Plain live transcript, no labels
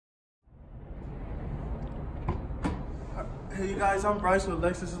Hey you guys, I'm Bryce with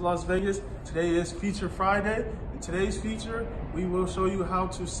Lexus of Las Vegas. Today is Feature Friday. In today's feature, we will show you how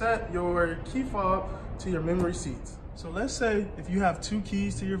to set your key fob to your memory seats. So let's say if you have 2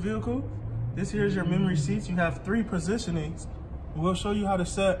 keys to your vehicle, this here is your memory seats. You have 3 positionings. We'll show you how to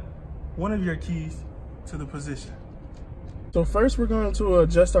set one of your keys to the position. So first we're going to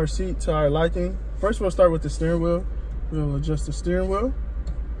adjust our seat to our liking. First we'll start with the steering wheel. We'll adjust the steering wheel.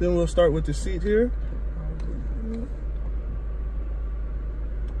 Then we'll start with the seat here.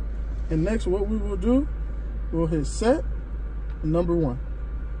 And next what we will do, we'll hit set, number 1.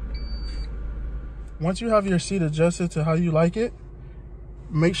 Once you have your seat adjusted to how you like it,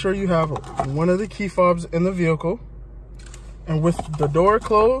 make sure you have one of the key fobs in the vehicle. And with the door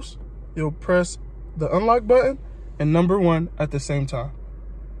closed, you'll press the unlock button and number 1 at the same time.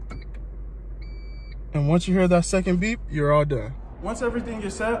 And once you hear that second beep, you're all done. Once everything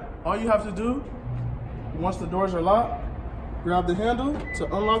is set, all you have to do, once the doors are locked, grab the handle to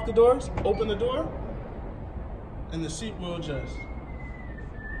unlock the doors, open the door, and the seat will adjust.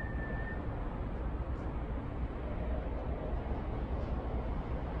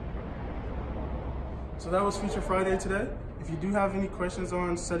 So that was Feature Friday today. If you do have any questions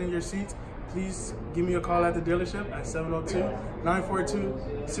on setting your seats, please give me a call at the dealership at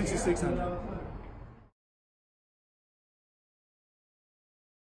 702-942-6600.